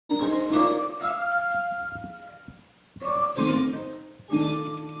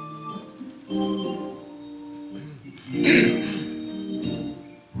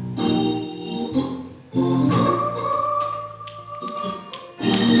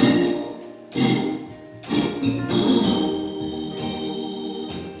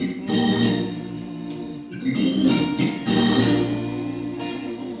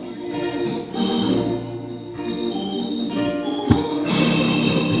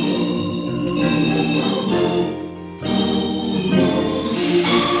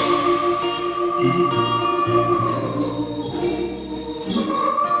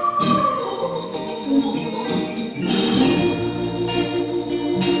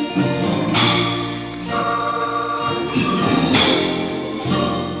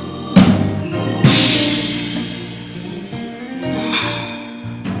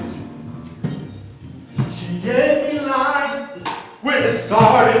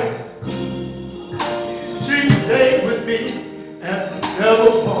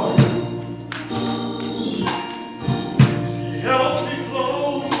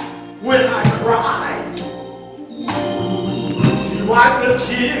wiped the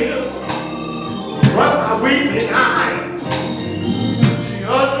tears from my weeping eyes. She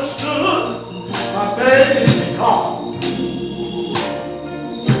understood my baby talk.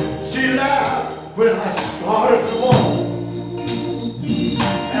 She laughed when I started to walk.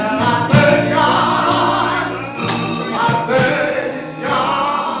 And I thank God, I thank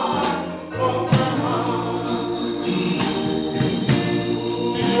God for my mama.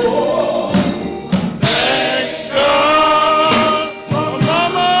 Oh, thank God for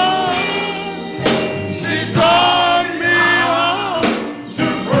mama. She taught me how to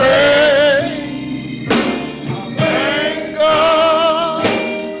pray. Thank God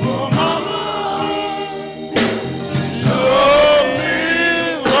for mama. She showed me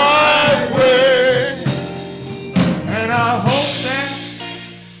the right way. And I hope that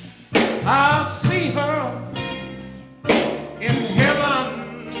I'll see her in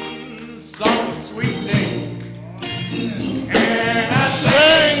heaven some sweet day. And I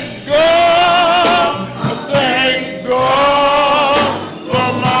thank God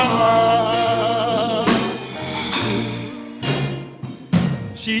for mama.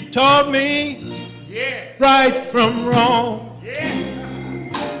 She taught me right from wrong.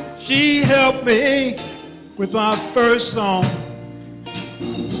 She helped me with my first song.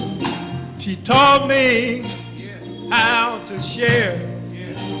 She taught me how to share.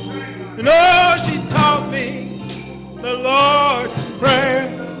 You know, she taught me the Lord's Prayer.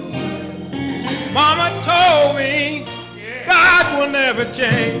 Mama told me God will never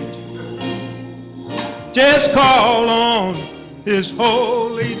change. Just call on His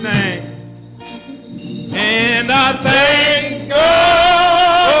holy name. And I thank God,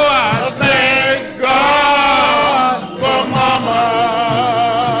 oh, I thank God for mama.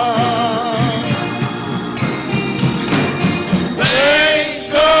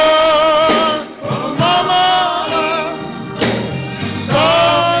 Thank God for mama. She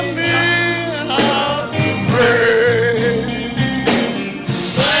taught me how to pray.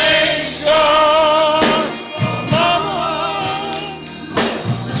 Thank God for mama.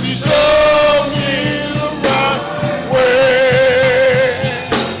 She showed me the right way.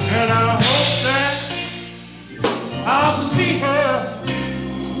 And I hope that I'll see her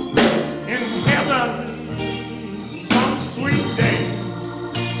in heaven some sweet day.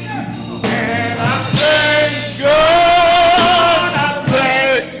 And I thank God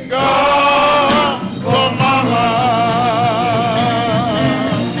for mama.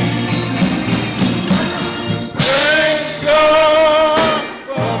 Thank God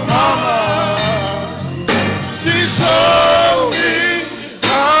for mama. She told me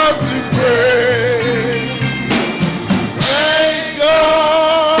how to pray. Thank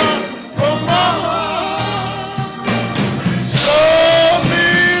God for mama. Show me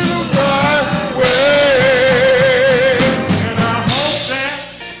the right way. And I hope that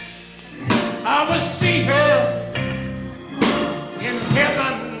I will see her in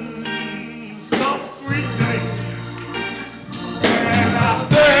heaven some sweet day. And I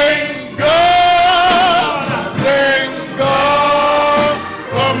thank God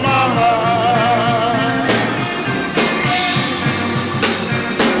for mama.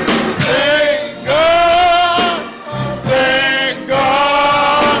 Thank God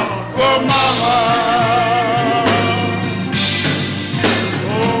for mama.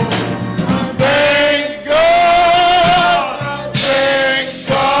 Oh, thank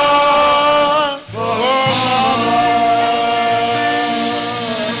God for mama.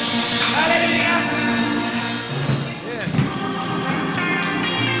 Hallelujah.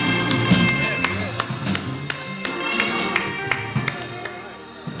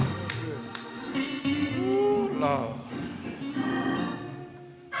 Lord.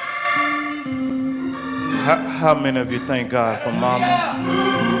 How many of you thank God for mama?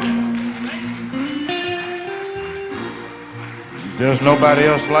 There's nobody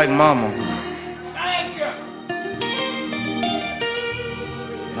else like mama.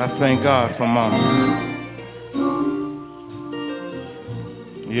 I thank God for mama.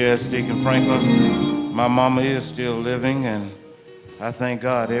 Yes, Deacon Franklin, my mama is still living, and I thank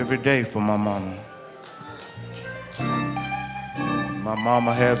God every day for my mama. My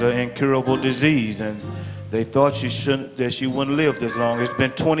mama has an incurable disease, and they thought that she wouldn't live this long. It's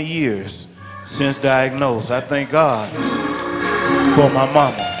been 20 years since diagnosed. I thank God for my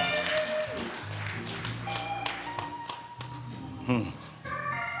mama.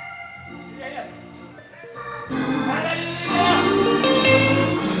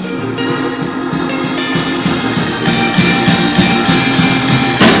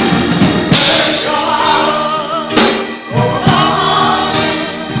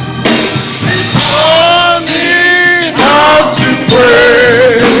 Pray.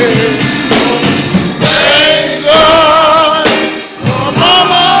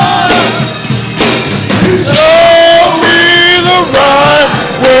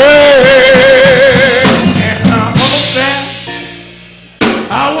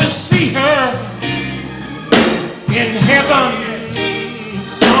 I will see her in heaven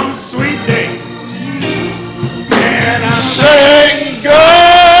some sweet day. And I thank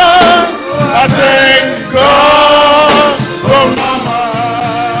God, I thank God for mama.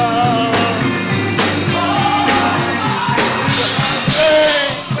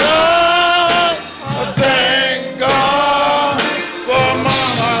 Thank God, I thank God for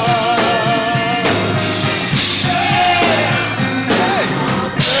mama.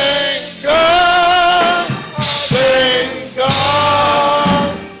 Thank God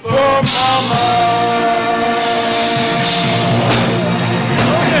for mama.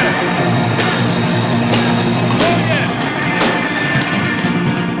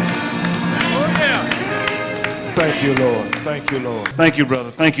 Thank you, Lord. Thank you, Lord. Thank you, brother.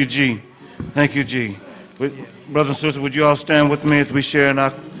 Thank you, G. Thank you, G. Brothers and sisters, would you all stand with me as we share in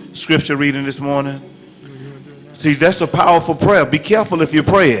our scripture reading this morning? See, that's a powerful prayer. Be careful if you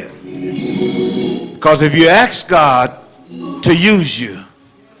pray it. Because if you ask God to use you,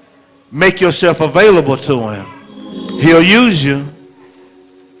 make yourself available to him, he'll use you.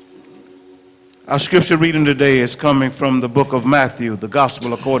 Our scripture reading today is coming from the book of Matthew, the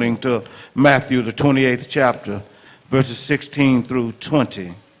gospel according to Matthew, the 28th chapter, verses 16 through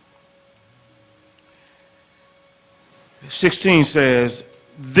 20. 16 says,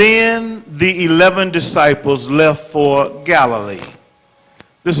 "Then the 11 disciples left for Galilee."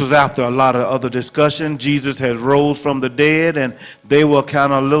 This was after a lot of other discussion. Jesus had rose from the dead, and they were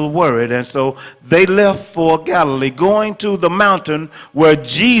kind of a little worried. And so they left for Galilee, going to the mountain where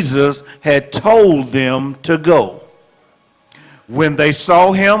Jesus had told them to go. When they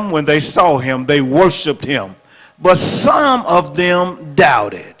saw him, they worshiped him. But some of them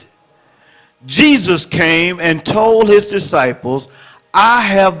doubted. Jesus came and told his disciples, "I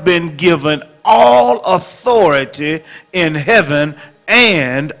have been given all authority in heaven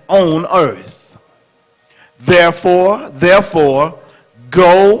and on earth. Therefore,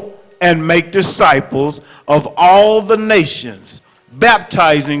 go and make disciples of all the nations,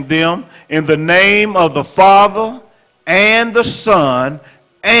 baptizing them in the name of the Father and the Son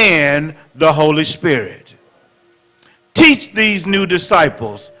and the Holy Spirit. Teach these new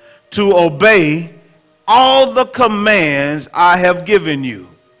disciples to obey all the commands I have given you.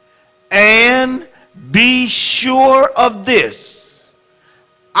 And be sure of this,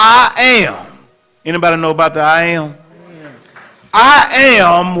 I am." Anybody know about the I am? I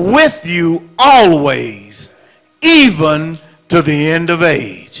am with you always, even to the end of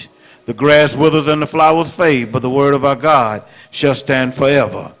age. The grass withers and the flowers fade, but the word of our God shall stand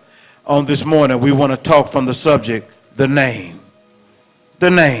forever. On this morning, we want to talk from the subject, the name. The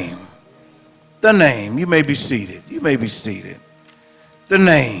name. The name. You may be seated. You may be seated. The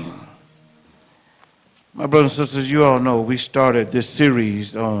name. My brothers and sisters, you all know we started this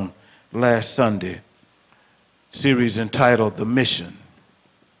series on last Sunday, series entitled The Mission.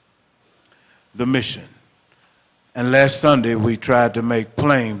 The Mission. And last Sunday we tried to make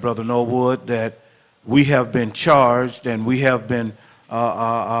plain, Brother Norwood, that we have been charged and we have been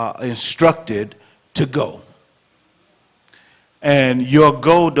instructed to go. And your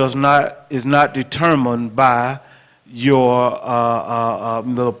go is not determined by your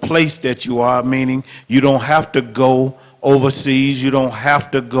the place that you are, meaning you don't have to go overseas, you don't have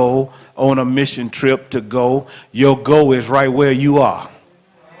to go on a mission trip to go. Your go is right where you are.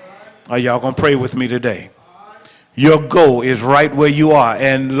 Are y'all gonna pray with me today? Your go is right where you are,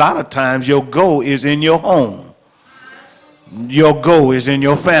 and a lot of times your go is in your home. Your go is in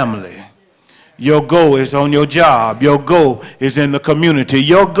your family. Your go is on your job. Your go is in the community.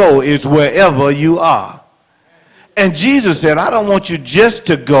 Your go is wherever you are. And Jesus said, I don't want you just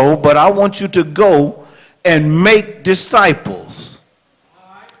to go, but I want you to go and make disciples.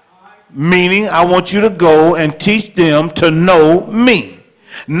 Meaning, I want you to go and teach them to know me.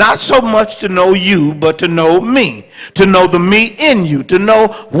 Not so much to know you, but to know me. To know the me in you. To know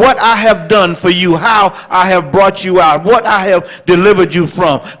what I have done for you. How I have brought you out. What I have delivered you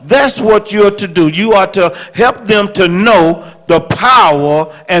from. That's what you're to do. You are to help them to know the power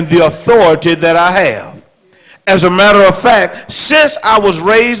and the authority that I have. As a matter of fact, since I was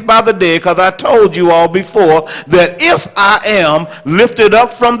raised by the dead, because I told you all before that if I am lifted up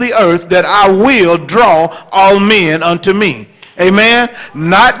from the earth, that I will draw all men unto me. Amen.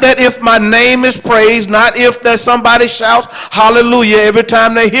 Not that if my name is praised, not if that somebody shouts hallelujah every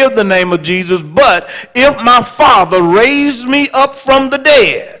time they hear the name of Jesus, but if my Father raised me up from the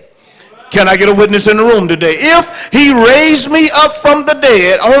dead. Can I get a witness in the room today? If he raised me up from the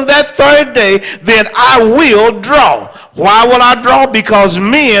dead on that third day, then I will draw. Why will I draw? Because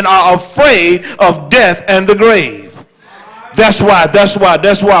men are afraid of death and the grave. That's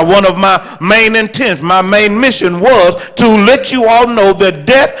why one of my main intents, my main mission was to let you all know that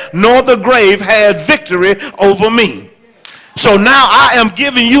death nor the grave had victory over me. So now I am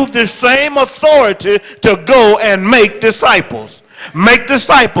giving you the same authority to go and make disciples. Make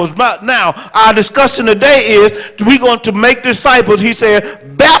disciples. But now our discussion today is we're going to make disciples. He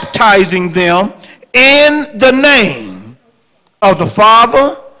said, baptizing them in the name of the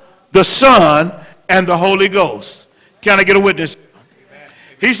Father, the Son, and the Holy Ghost. Can I get a witness?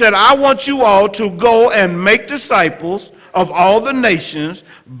 He said, I want you all to go and make disciples of all the nations,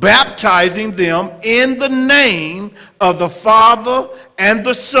 baptizing them in the name of the Father and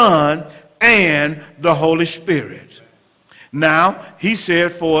the Son and the Holy Spirit. Now, he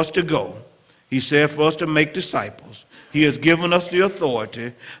said for us to go. He said for us to make disciples. He has given us the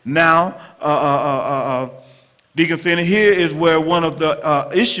authority. Now, Deacon Finney, here is where one of the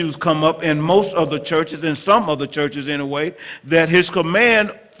issues come up in most of the churches, in some of the churches anyway, that his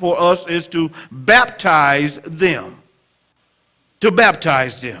command for us is to baptize them. To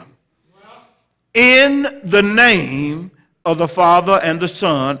baptize them in the name of the Father and the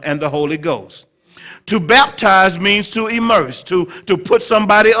Son and the Holy Ghost. To baptize means to immerse, to put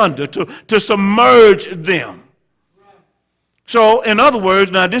somebody under, to submerge them. So, in other words,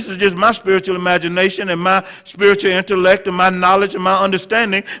 now this is just my spiritual imagination and my spiritual intellect and my knowledge and my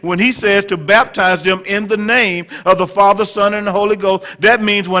understanding. When he says to baptize them in the name of the Father, Son, and the Holy Ghost, that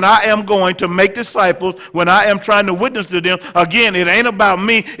means when I am going to make disciples, when I am trying to witness to them, again, it ain't about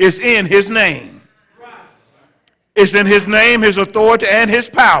me, it's in his name. It's in his name, his authority, and his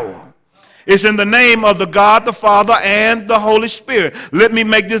power. It's in the name of the God, the Father, and the Holy Spirit. Let me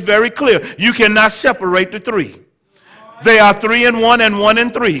make this very clear. You cannot separate the three. They are 3 in 1 and 1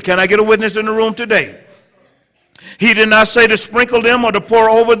 in 3. Can I get a witness in the room today? He did not say to sprinkle them or to pour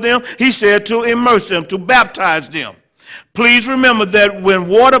over them. He said to immerse them, to baptize them. Please remember that when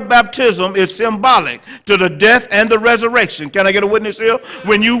water baptism is symbolic to the death and the resurrection. Can I get a witness here?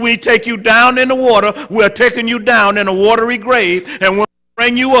 When we take you down in the water, we're taking you down in a watery grave. And when we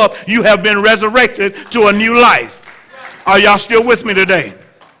bring you up, you have been resurrected to a new life. Are y'all still with me today?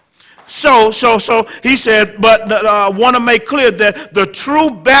 So he said, but I want to make clear that the true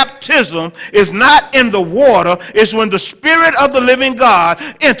baptism is not in the water. It's when the Spirit of the living God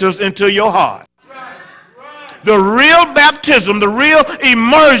enters into your heart. The real baptism, the real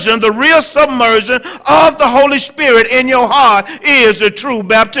immersion, the real submersion of the Holy Spirit in your heart is the true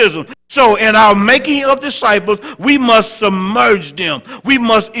baptism. So in our making of disciples, we must submerge them. We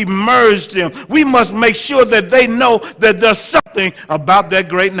must immerse them. We must make sure that they know that there's something about that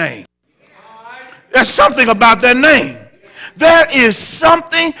great name. There's something about that name. There is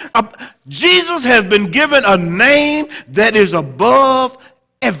something. Jesus has been given a name that is above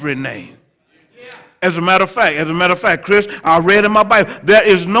every name. As a matter of fact, Chris, I read in my Bible, there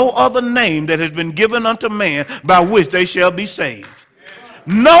is no other name that has been given unto man by which they shall be saved.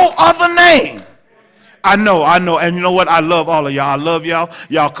 No other name. I know, and you know what? I love all of y'all. I love y'all.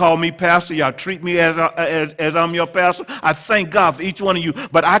 Y'all call me pastor. Y'all treat me as I'm your pastor. I thank God for each one of you,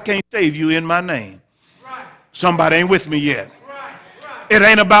 but I can't save you in my name. Somebody ain't with me yet. It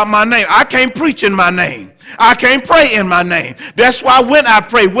ain't about my name. I can't preach in my name. I can't pray in my name. That's why when I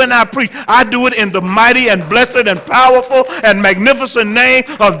pray, when I preach, I do it in the mighty and blessed and powerful and magnificent name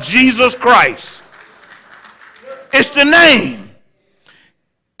of Jesus Christ. It's the name.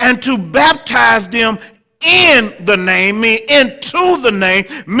 And to baptize them in the name, into the name,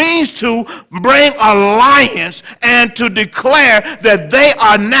 means to bring alliance and to declare that they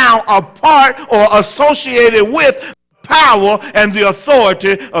are now a part or associated with power and the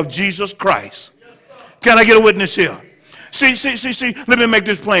authority of Jesus Christ. Can I get a witness here? See, let me make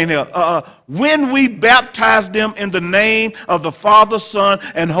this plain here. When we baptize them in the name of the Father, Son,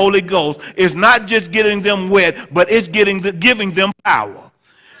 and Holy Ghost, it's not just getting them wet, but it's giving them power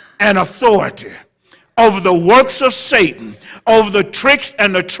and authority over the works of Satan, over the tricks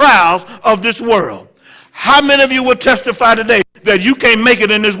and the trials of this world. How many of you will testify today that you can't make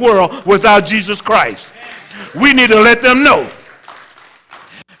it in this world without Jesus Christ? We need to let them know.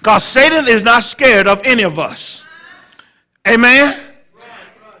 Because Satan is not scared of any of us. Amen?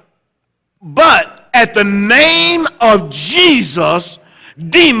 But at the name of Jesus,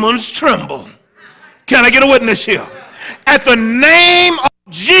 demons tremble. Can I get a witness here? At the name of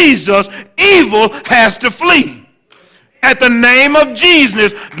Jesus, evil has to flee. At the name of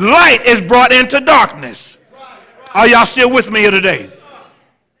Jesus, light is brought into darkness. Are y'all still with me here today?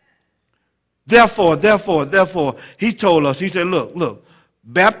 Therefore, he told us, he said, look,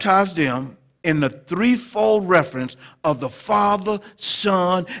 baptize them in the threefold reference of the Father,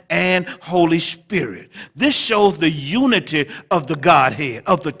 Son, and Holy Spirit. This shows the unity of the Godhead,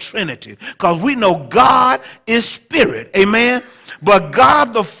 of the Trinity, because we know God is spirit, amen? But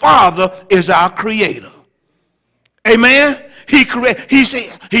God the Father is our creator, amen? He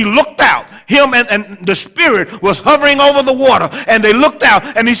looked out. Him and the Spirit was hovering over the water, and they looked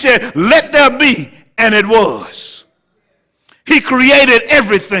out, and he said, let there be, and it was. He created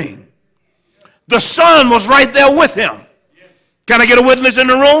everything. The Son was right there with him. Can I get a witness in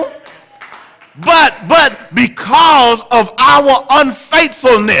the room? But because of our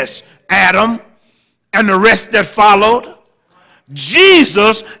unfaithfulness, Adam and the rest that followed,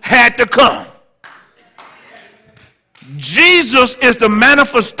 Jesus had to come. Jesus is the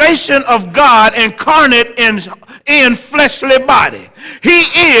manifestation of God incarnate in fleshly body. He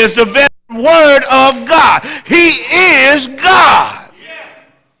is the very word of God. He is God.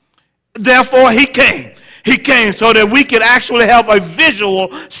 Therefore, he came. He came so that we could actually have a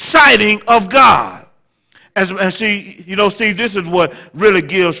visual sighting of God. And see, you know, Steve, this is what really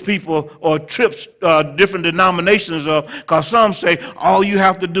gives people or trips different denominations up, because some say all you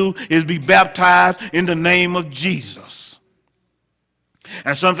have to do is be baptized in the name of Jesus.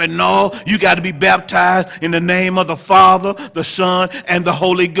 And some say, no, you got to be baptized in the name of the Father, the Son, and the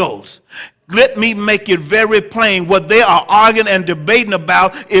Holy Ghost. Let me make it very plain. What they are arguing and debating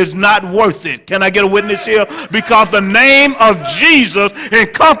about is not worth it. Can I get a witness here? Because the name of Jesus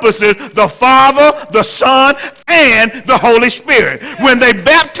encompasses the Father, the Son, and the Holy Spirit. When they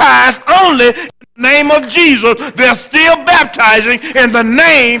baptize only in the name of Jesus, they're still baptizing in the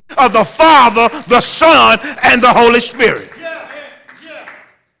name of the Father, the Son, and the Holy Spirit.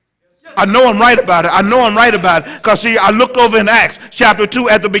 I know I'm right about it. I know I'm right about it. Because, see, I looked over in Acts chapter 2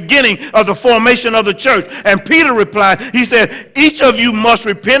 at the beginning of the formation of the church. And Peter replied, he said, each of you must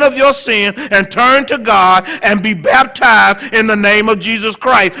repent of your sin and turn to God and be baptized in the name of Jesus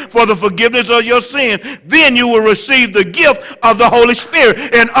Christ for the forgiveness of your sin. Then you will receive the gift of the Holy Spirit.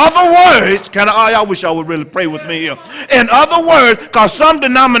 In other words, I wish I would really pray with me here. In other words, because some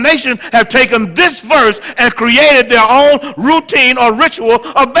denominations have taken this verse and created their own routine or ritual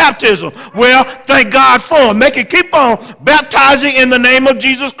of baptism. Well, thank God for them. They can keep on baptizing in the name of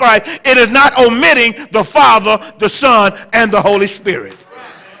Jesus Christ. It is not omitting the Father, the Son, and the Holy Spirit.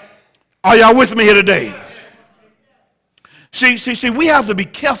 Are y'all with me here today? See, we have to be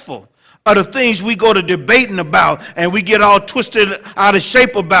careful of the things we go to debating about and we get all twisted out of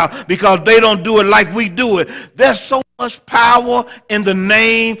shape about because they don't do it like we do it. There's so much power in the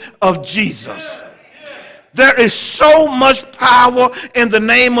name of Jesus. There is so much power in the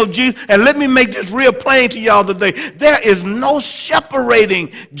name of Jesus. And let me make this real plain to y'all today. There is no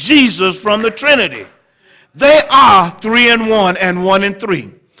separating Jesus from the Trinity. They are 3 in 1 and 1 in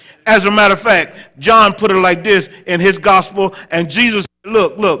 3. As a matter of fact, John put it like this in his gospel, and Jesus said,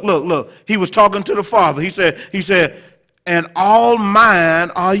 look. He was talking to the Father. He said, and all mine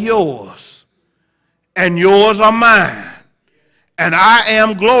are yours, and yours are mine, and I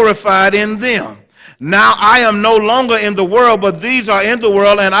am glorified in them. Now I am no longer in the world, but these are in the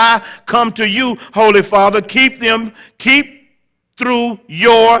world, and I come to you, Holy Father. Keep through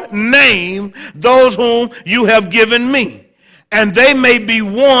your name those whom you have given me, and they may be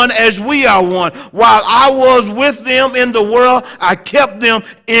one as we are one. While I was with them in the world, I kept them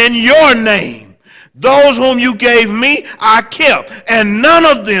in your name. Those whom you gave me, I kept, and none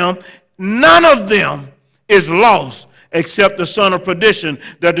of them is lost, except the son of perdition,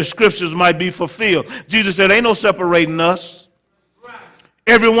 that the scriptures might be fulfilled. Jesus said, ain't no separating us.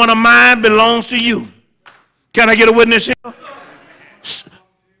 Every one of mine belongs to you. Can I get a witness here?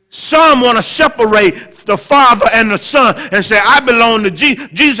 Some want to separate the Father and the Son and say, I belong to Jesus.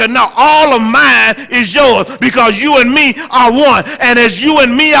 Jesus said, no, all of mine is yours because you and me are one. And as you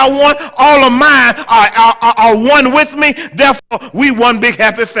and me are one, all of mine are one with me. Therefore, we one big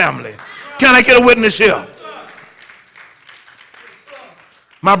happy family. Can I get a witness here?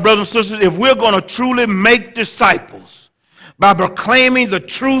 My brothers and sisters, if we're going to truly make disciples by proclaiming the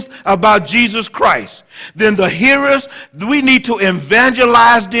truth about Jesus Christ, then the hearers, we need to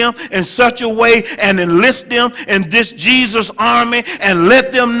evangelize them in such a way and enlist them in this Jesus army and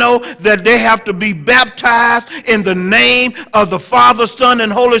let them know that they have to be baptized in the name of the Father, Son,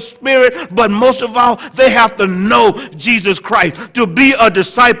 and Holy Spirit. But most of all, they have to know Jesus Christ. To be a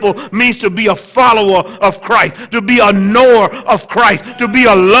disciple means to be a follower of Christ, to be a knower of Christ, to be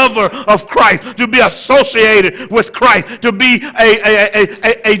a lover of Christ, to be associated with Christ, to be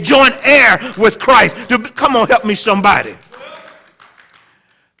a joint heir with Christ. Come on, help me somebody.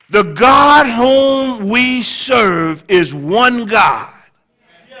 The God whom we serve is one God.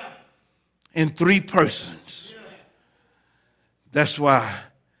 in three persons. That's why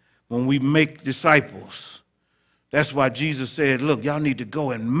when we make disciples, that's why Jesus said, look, y'all need to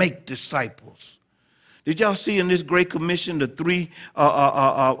go and make disciples. Did y'all see in this Great Commission the three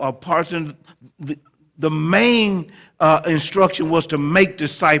parts? The main instruction was to make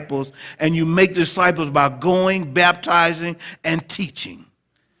disciples, and you make disciples by going, baptizing, and teaching.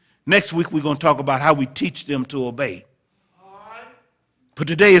 Next week, we're going to talk about how we teach them to obey. But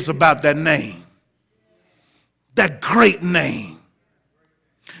today it's about that name, that great name.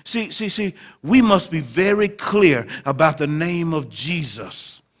 See, we must be very clear about the name of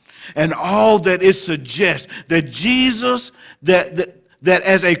Jesus and all that it suggests. That Jesus, that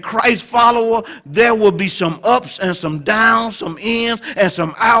as a Christ follower, there will be some ups and some downs, some ins and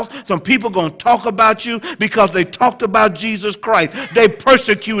some outs. Some people going to talk about you because they talked about Jesus Christ. They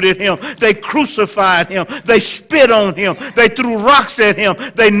persecuted him. They crucified him. They spit on him. They threw rocks at him.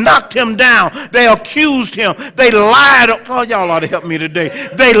 They knocked him down. They accused him. They lied. Oh, y'all ought to help me today.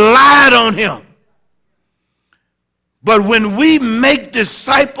 They lied on him. But when we make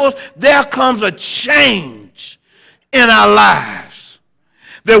disciples, there comes a change in our lives.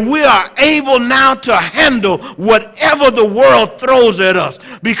 That we are able now to handle whatever the world throws at us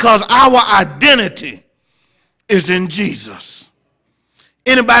because our identity is in Jesus.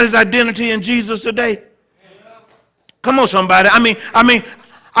 Anybody's identity in Jesus today? Come on, somebody. I mean,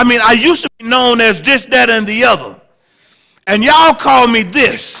 I used to be known as this, that, and the other. And y'all call me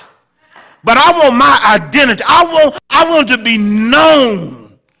this. But I want my identity. I want to be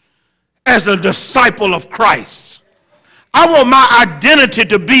known as a disciple of Christ. I want my identity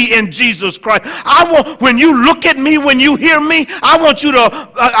to be in Jesus Christ. I want, when you look at me, when you hear me, I want you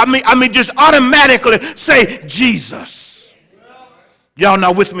to, just automatically say Jesus. Y'all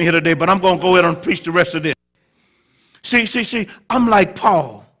not with me here today, but I'm going to go ahead and preach the rest of this. See, I'm like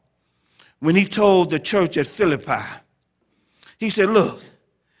Paul when he told the church at Philippi. He said, look,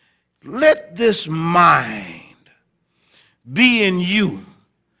 let this mind be in you,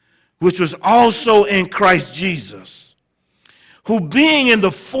 which was also in Christ Jesus, who being in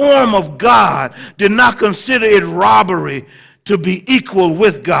the form of God did not consider it robbery to be equal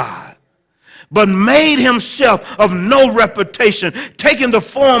with God, but made himself of no reputation, taking the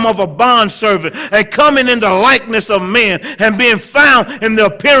form of a bondservant and coming in the likeness of man and being found in the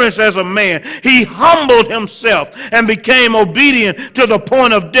appearance as a man. He humbled himself and became obedient to the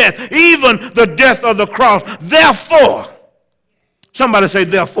point of death, even the death of the cross. Therefore, somebody say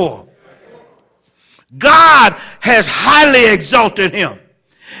therefore. God has highly exalted him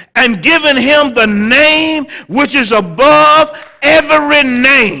and given him the name which is above every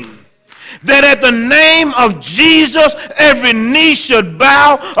name, that at the name of Jesus every knee should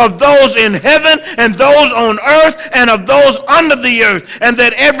bow, of those in heaven and those on earth and of those under the earth, and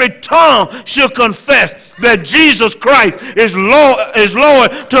that every tongue should confess that Jesus Christ is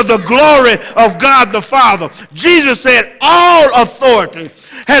Lord to the glory of God the Father. Jesus said, all authority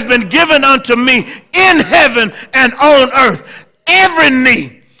has been given unto me in heaven and on earth. Every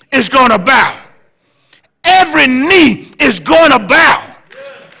knee is going to bow. Every knee is going to bow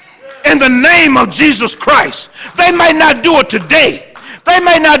in the name of Jesus Christ. They may not do it today. They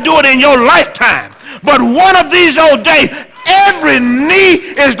may not do it in your lifetime. But one of these old days, every knee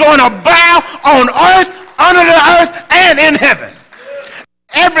is going to bow on earth, under the earth, and in heaven.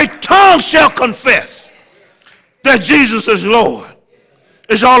 Every tongue shall confess that Jesus is Lord.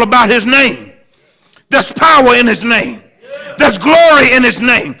 It's all about his name. There's power in his name. There's glory in his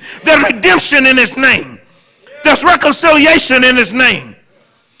name. There's redemption in his name. There's reconciliation in his name.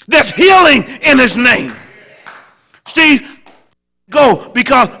 There's healing in his name. Steve, go,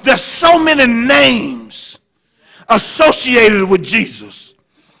 because there's so many names associated with Jesus.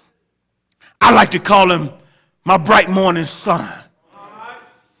 I like to call him my bright morning sun.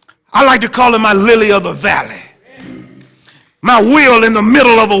 I like to call him my lily of the valley. My wheel in the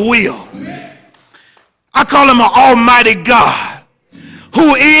middle of a wheel. I call him an almighty God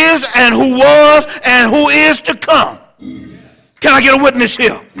who is and who was and who is to come. Can I get a witness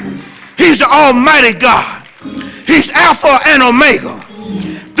here? He's the almighty God. He's Alpha and Omega,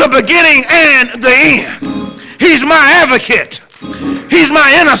 the beginning and the end. He's my advocate. He's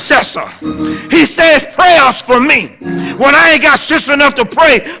my intercessor. He says prayers for me when I ain't got sense enough to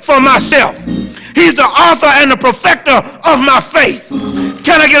pray for myself. He's the author and the perfecter of my faith.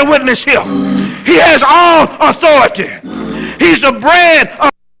 Can I get a witness here? He has all authority. He's the bread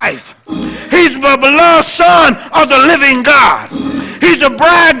of life. He's the beloved Son of the living God. He's the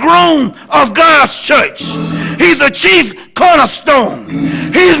bridegroom of God's church. He's the chief cornerstone.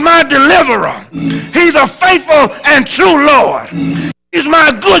 He's my deliverer. He's a faithful and true Lord. He's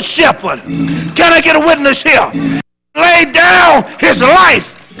my good shepherd. Can I get a witness here? Laid down his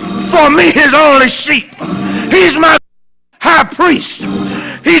life for me, his only sheep. He's my high priest.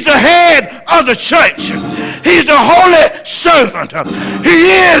 He's the head of the church. He's the holy servant. He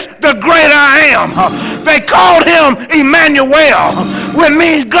is the great I am. They called him Emmanuel, which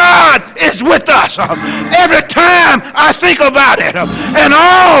means God is with us. Every time I think about it and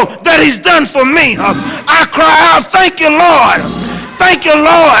all that he's done for me, I cry out, thank you, Lord. Thank you,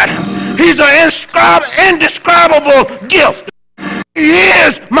 Lord. He's an indescribable gift. He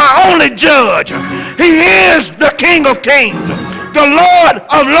is my only judge. He is the King of Kings, the Lord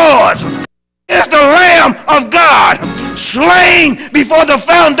of Lords. He is the Lamb of God, slain before the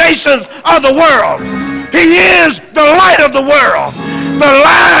foundations of the world. He is the light of the world, the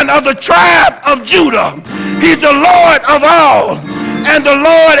Lion of the tribe of Judah. He's the Lord of all and the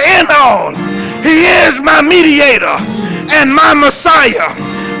Lord in all. He is my mediator and my Messiah,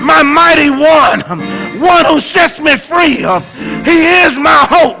 my mighty one who sets me free. He is my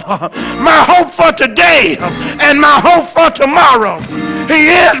hope for today and my hope for tomorrow. He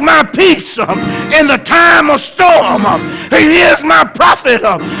is my peace in the time of storm. He is my prophet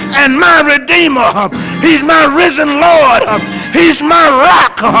and my redeemer. He's my risen Lord. He's my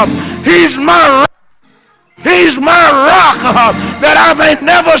rock. He's my rock that I may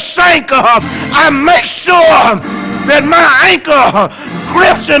never sink. I make sure that my anchor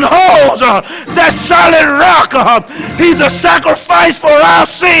grips and holds that solid rock. He's a sacrifice for our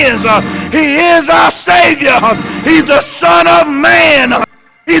sins. He is our Savior. He's the Son of Man.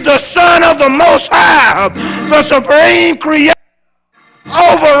 He's the Son of the Most High, the supreme creator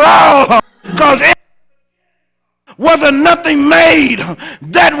overall. Because was nothing made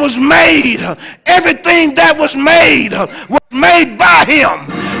that was made. Everything that was made by him,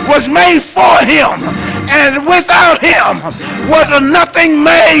 was made for him, and without him was nothing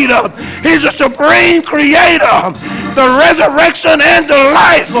made. He's the supreme creator, the resurrection and the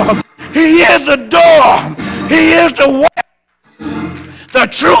life. He is the door. He is the way, the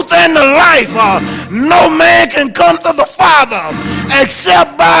truth and the life. No man can come to the Father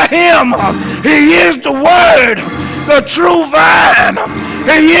except by him. He is the Word, the true vine.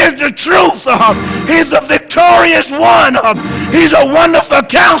 He is the truth. He's the victorious one. He's a wonderful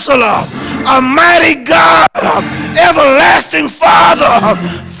counselor, a mighty God, everlasting Father,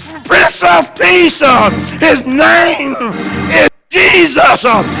 Prince of Peace. His name is Jesus.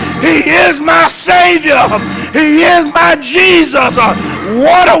 He is my Savior. He is my Jesus.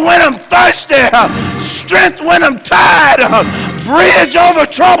 Water when I'm thirsty, strength when I'm tired, bridge over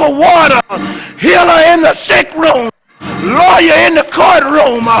troubled water, healer in the sick room, lawyer in the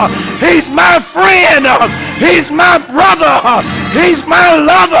courtroom. He's my friend. He's my brother. He's my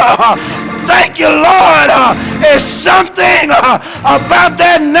lover. Thank you, Lord. It's something about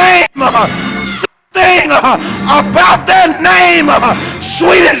that name. Something about that name.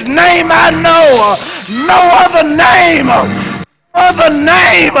 Sweetest name I know. No other name. Other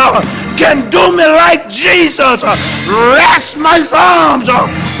name can do me like Jesus. Wraps my arms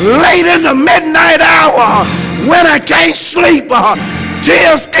late in the midnight hour when I can't sleep.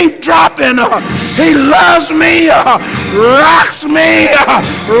 Tears keep dropping. He loves me, rocks me,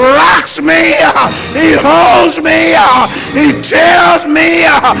 he holds me, he tells me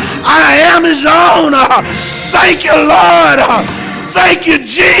I am his own. Thank you, Lord. Thank you,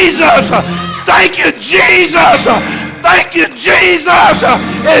 Jesus. Thank you, Jesus. Thank you, Jesus.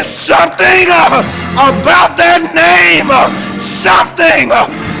 It's something about that name. Something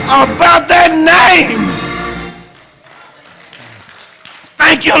about that name.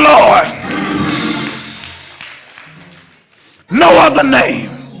 Thank you, Lord. No other name.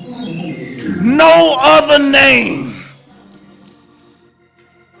 No other name.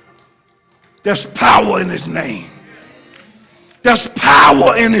 There's power in his name. There's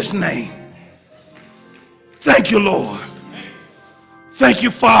power in his name. Thank you, Lord. Thank you,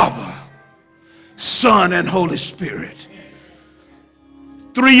 Father, Son, and Holy Spirit.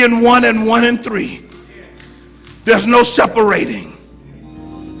 3 in 1 and 1 in 3. There's no separating.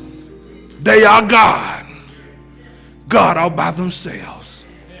 They are God. God all by themselves.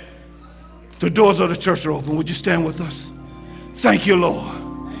 The doors of the church are open. Would you stand with us? Thank you, Lord,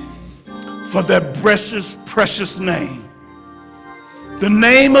 for that precious, precious name. The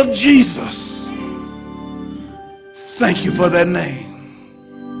name of Jesus. Thank you for that name.